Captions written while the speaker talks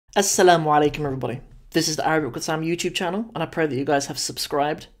Assalamu alaikum everybody. This is the Arabic with Sam YouTube channel, and I pray that you guys have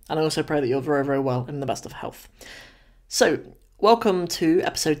subscribed, and I also pray that you're very, very well and in the best of health. So, welcome to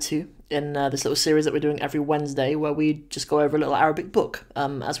episode 2 in this little series that we're doing every Wednesday, where we just go over a little Arabic book.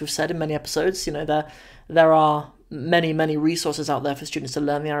 As we've said in many episodes, there are many resources out there for students to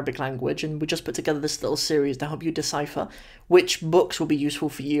learn the Arabic language, and we just put together this little series to help you decipher which books will be useful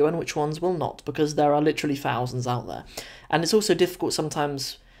for you and which ones will not, because there are literally thousands out there. And it's also difficult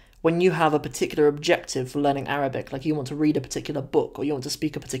sometimes when you have a particular objective for learning Arabic, like you want to read a particular book, or you want to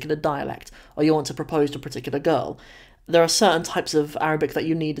speak a particular dialect, or you want to propose to a particular girl, there are certain types of Arabic that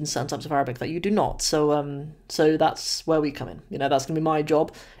you need and certain types of Arabic that you do not. So that's where we come in. That's going to be my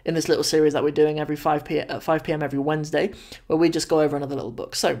job in this little series that we're doing every 5 p.m. every Wednesday, where we just go over another little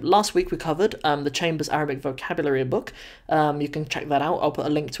book. So last week we covered the Chambers Arabic Vocabulary book. You can check that out. I'll put a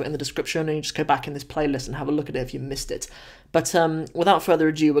link to it in the description, and you just go back in this playlist and have a look at it if you missed it. But without further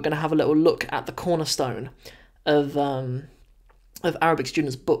ado, we're going to have a little look at the cornerstone of Arabic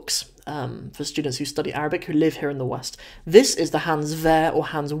students' books for students who study Arabic who live here in the West. This is the Hans Wehr or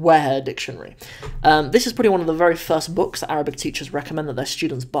Hans Wehr dictionary. This is probably one of the very first books that Arabic teachers recommend that their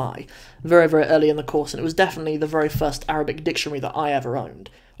students buy very, very early in the course, and it was definitely the very first Arabic dictionary that I ever owned.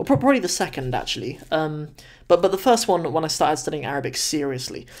 Or probably the second, actually. But the first one when I started studying Arabic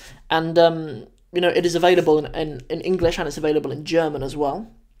seriously. And, it is available in English, and it's available in German as well.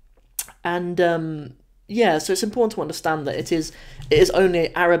 And, yeah, so it's important to understand that it is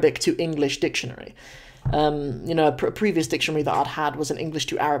only Arabic to English dictionary. A previous dictionary that I'd had was an English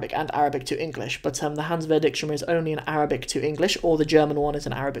to Arabic and Arabic to English, but the Hans Wehr dictionary is only an Arabic to English, or the German one is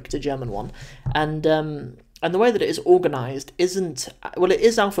an Arabic to German one. And the way that it is organised isn't, well, it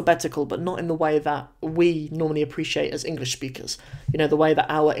is alphabetical, but not in the way that we normally appreciate as English speakers. The way that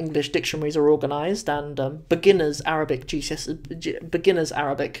our English dictionaries are organised, and beginners Arabic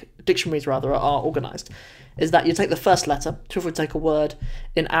dictionaries rather are organised, is that you take the first letter. So if we take a word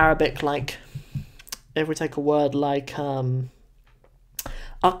in Arabic like,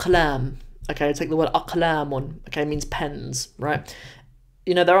 aqlam, okay, take the word aqlamun, okay, means pens, right?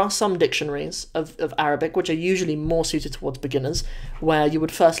 There are some dictionaries of Arabic which are usually more suited towards beginners, where you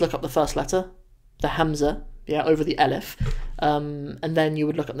would first look up the first letter, the hamza, over the alif, and then you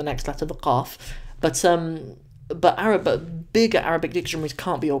would look up the next letter, the qaf. But bigger Arabic dictionaries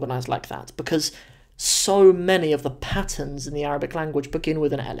can't be organised like that, because so many of the patterns in the Arabic language begin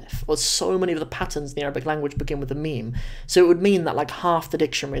with an alif, or so many of the patterns in the Arabic language begin with a meme. So it would mean that like half the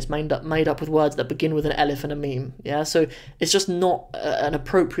dictionary is made up with words that begin with an alif and a meme. Yeah, so it's just not an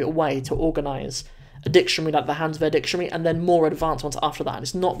appropriate way to organise a dictionary like the Hans Wehr dictionary, and then more advanced ones after that. And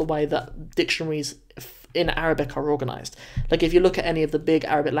it's not the way that dictionaries in Arabic are organised. Like if you look at any of the big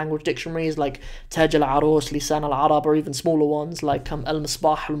Arabic language dictionaries like Taj al-Arus, Lisan al-Arab, or even smaller ones like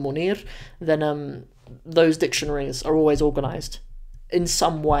al-Misbah al-Munir, then those dictionaries are always organised in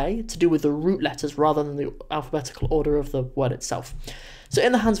some way to do with the root letters rather than the alphabetical order of the word itself. So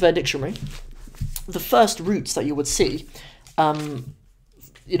in the Hans Wehr dictionary, the first roots that you would see will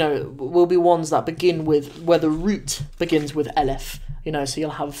be ones that begin with, where the root begins with alif. So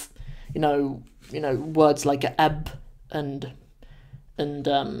you'll have words like ab and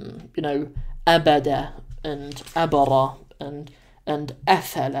abada and abara and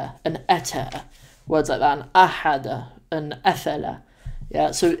athala and ata, words like that, and ahada and athala.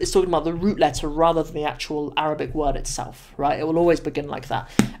 Yeah, so it's talking about the root letter rather than the actual Arabic word itself, right? It will always begin like that.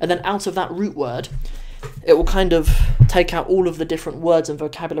 And then out of that root word, it will kind of take out all of the different words and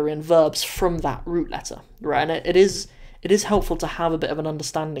vocabulary and verbs from that root letter, right? And it is helpful to have a bit of an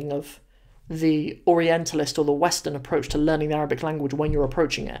understanding of the Orientalist or the Western approach to learning the Arabic language when you're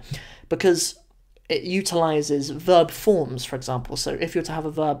approaching it, because it utilises verb forms, for example. So if you're to have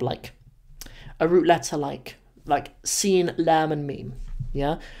a verb like a root letter like sin, lam, and mim,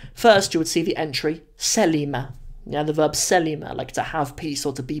 yeah, first you would see the entry selima, yeah, the verb selima, like to have peace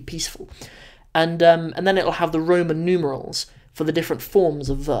or to be peaceful. And then it'll have the Roman numerals for the different forms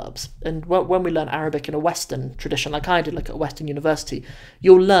of verbs. And when we learn Arabic in a Western tradition, like I did, like at a Western university,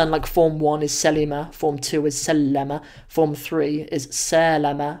 you'll learn like form 1 is selima, form 2 is sallama, form 3 is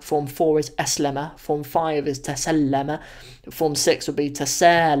salama, form 4 is aslama, form 5 is tasallama, form 6 would be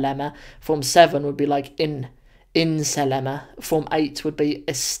tasalama, form 7 would be like insalama, form 8 would be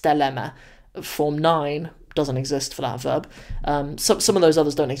istalama, form 9 doesn't exist for that verb. Some of those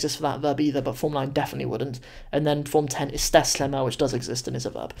others don't exist for that verb either, but form 9 definitely wouldn't. And then form 10 is steslema, which does exist and is a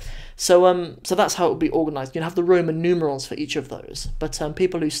verb. So that's how it would be organised. You'd have the Roman numerals for each of those. But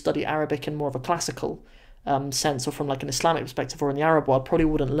people who study Arabic in more of a classical sense, or from like an Islamic perspective, or in the Arab world, probably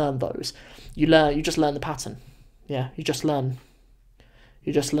wouldn't learn those. You just learn the pattern. Yeah, you just learn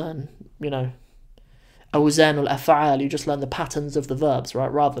You just learn, you know, awzan al-af'al, you just learn the patterns of the verbs,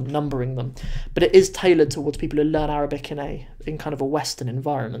 right, rather than numbering them. But it is tailored towards people who learn Arabic in kind of a Western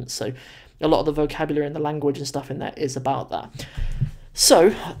environment. So a lot of the vocabulary and the language and stuff in there is about that. So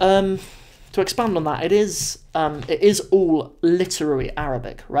to expand on that, it is all literary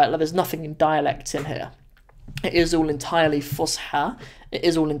Arabic, right? Like, there's nothing in dialects in here. It is all entirely Fusha. It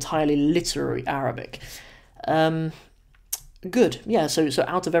is all entirely literary Arabic. Good, yeah. So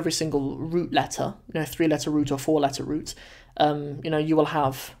out of every single root letter, you know, 3-letter root or 4-letter root, you know, you will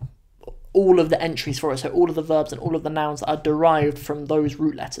have all of the entries for it. So all of the verbs and all of the nouns that are derived from those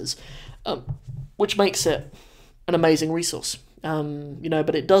root letters, which makes it an amazing resource. You know,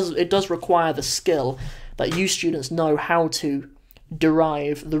 but it does require the skill that you students know how to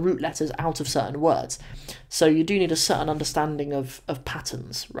derive the root letters out of certain words. So you do need a certain understanding of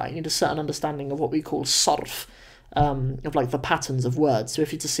patterns, right? You need a certain understanding of what we call sarf, of like the patterns of words. So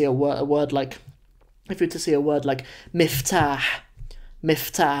if you're to see a word like miftah,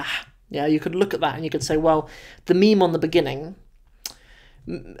 yeah, you could look at that and you could say, well, the meme on the beginning,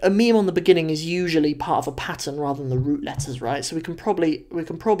 a meme on the beginning is usually part of a pattern rather than the root letters, right? So we can probably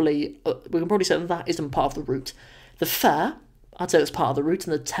say that isn't part of the root. The fa, I'd say it's part of the root,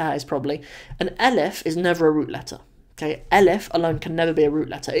 and the ta is probably. An alif is never a root letter. Okay, alif alone can never be a root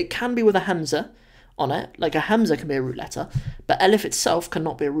letter. It can be with a hamza on it, like a hamza can be a root letter, but alif itself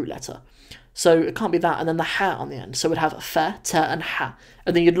cannot be a root letter. So it can't be that, and then the ha on the end. So we'd have fa, ta, and ha,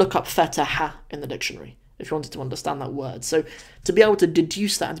 and then you'd look up fa, ta, ha in the dictionary if you wanted to understand that word. So to be able to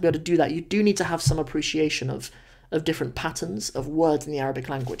deduce that and to be able to do that, you do need to have some appreciation of different patterns of words in the Arabic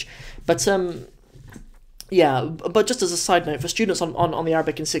language. But yeah, but just as a side note, for students on the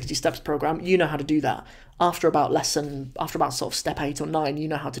Arabic in 60 Steps program, you know how to do that. After about sort of step 8 or 9, you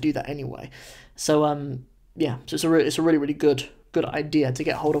know how to do that anyway. So yeah, so it's a really good idea to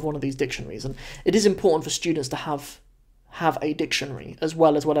get hold of one of these dictionaries, and it is important for students to have a dictionary as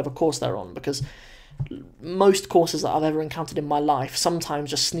well as whatever course they're on, because most courses that I've ever encountered in my life sometimes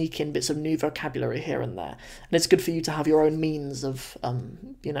just sneak in bits of new vocabulary here and there, and it's good for you to have your own means of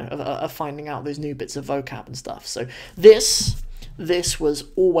you know, of finding out those new bits of vocab and stuff. So this was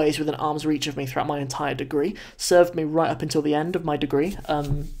always within arm's reach of me throughout my entire degree, served me right up until the end of my degree.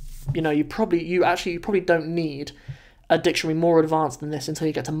 You know, you probably don't need a dictionary more advanced than this until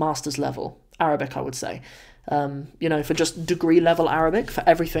you get to master's level Arabic, I would say. You know, for just degree level Arabic, for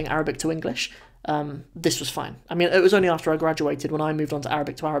everything Arabic to English, this was fine. I mean, it was only after I graduated when I moved on to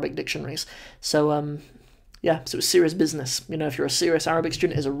Arabic dictionaries. So yeah, so it was serious business. You know, if you're a serious Arabic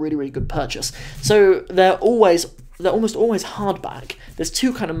student, it's a really good purchase. So they're almost always hardback. There's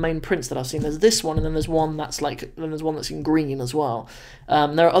two kind of main prints that I've seen. There's this one, and then there's one that's in green as well.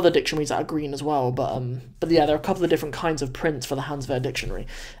 There are other dictionaries that are green as well, but yeah, there are a couple of different kinds of prints for the Wehr dictionary,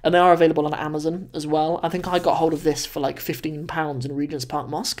 and they are available on Amazon as well. I think I got hold of this for like £15 in Regent's Park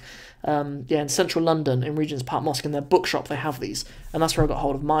Mosque. Yeah, in central London, in Regent's Park Mosque, in their bookshop, they have these, and that's where I got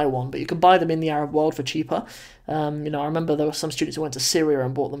hold of my one. But you can buy them in the Arab world for cheaper. You know, I remember there were some students who went to Syria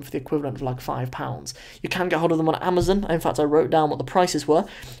and bought them for the equivalent of like £5. You can get hold of them on Amazon. In fact, I wrote down what the prices were.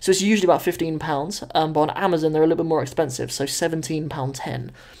 So it's usually about £15, but on Amazon they're a little bit more expensive. So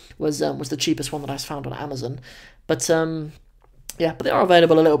 £17.10 was the cheapest one that I found on Amazon. But yeah, but they are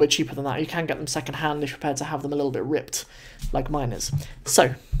available a little bit cheaper than that. You can get them secondhand if you're prepared to have them a little bit ripped, like mine is.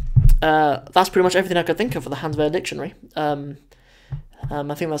 So that's pretty much everything I could think of for the Wehr dictionary.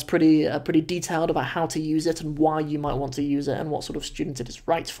 I think that's pretty detailed about how to use it and why you might want to use it and what sort of student it is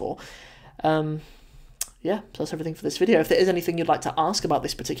right for. Yeah, so that's everything for this video. If there is anything you'd like to ask about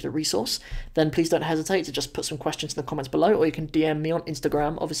this particular resource, then please don't hesitate to just put some questions in the comments below, or you can DM me on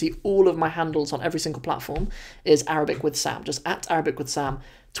Instagram. Obviously, all of my handles on every single platform is Arabic with Sam, just at Arabic with Sam.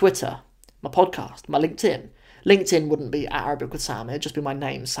 Twitter, my podcast, my LinkedIn. LinkedIn wouldn't be at Arabic with Sam, it'd just be my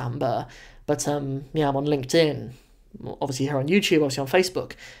name, Sam Burr. But yeah, I'm on LinkedIn, obviously here on YouTube, obviously on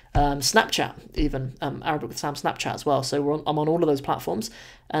Facebook, Snapchat even, Arabic with Sam Snapchat as well. So I'm on all of those platforms,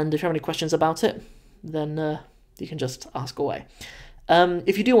 and if you have any questions about it, then you can just ask away.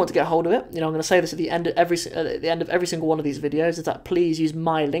 If you do want to get hold of it, you know, I'm going to say this at the end of every single one of these videos, is that please use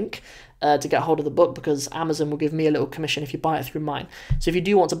my link to get hold of the book, because Amazon will give me a little commission if you buy it through mine. So if you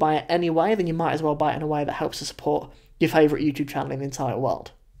do want to buy it anyway, then you might as well buy it in a way that helps to support your favourite YouTube channel in the entire world.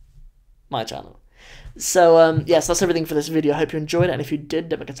 My channel. So, yes, that's everything for this video. I hope you enjoyed it, and if you did,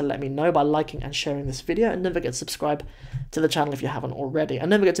 don't forget to let me know by liking and sharing this video, and don't forget to subscribe to the channel if you haven't already.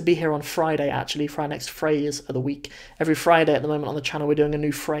 And don't forget to be here on Friday, actually, for our next phrase of the week. Every Friday at the moment on the channel, we're doing a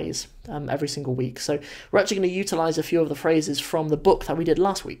new phrase every single week. So we're actually going to utilise a few of the phrases from the book that we did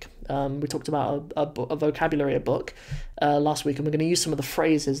last week. We talked about a vocabulary book last week, and we're going to use some of the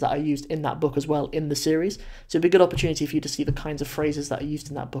phrases that are used in that book as well in the series. So it'd be a good opportunity for you to see the kinds of phrases that are used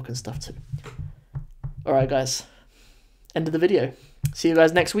in that book and stuff too. Alright guys, end of the video. See you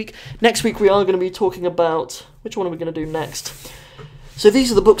guys next week. Next week we are going to be talking about... Which one are we going to do next? So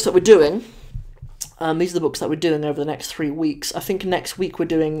these are the books that we're doing. These are the books that we're doing over the next 3 weeks. I think next week we're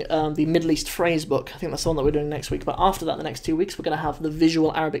doing the Middle East phrase book. I think that's the one that we're doing next week. But after that, the next 2 weeks, we're going to have the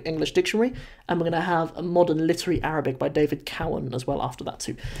Visual Arabic English Dictionary. And we're going to have a Modern Literary Arabic by David Cowan as well after that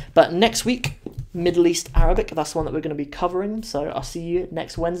too. But next week, Middle East Arabic, that's the one that we're going to be covering. So I'll see you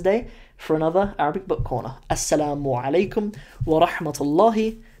next Wednesday for another Arabic Book Corner. Assalamu alaikum wa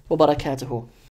rahmatullahi wa barakatuhu.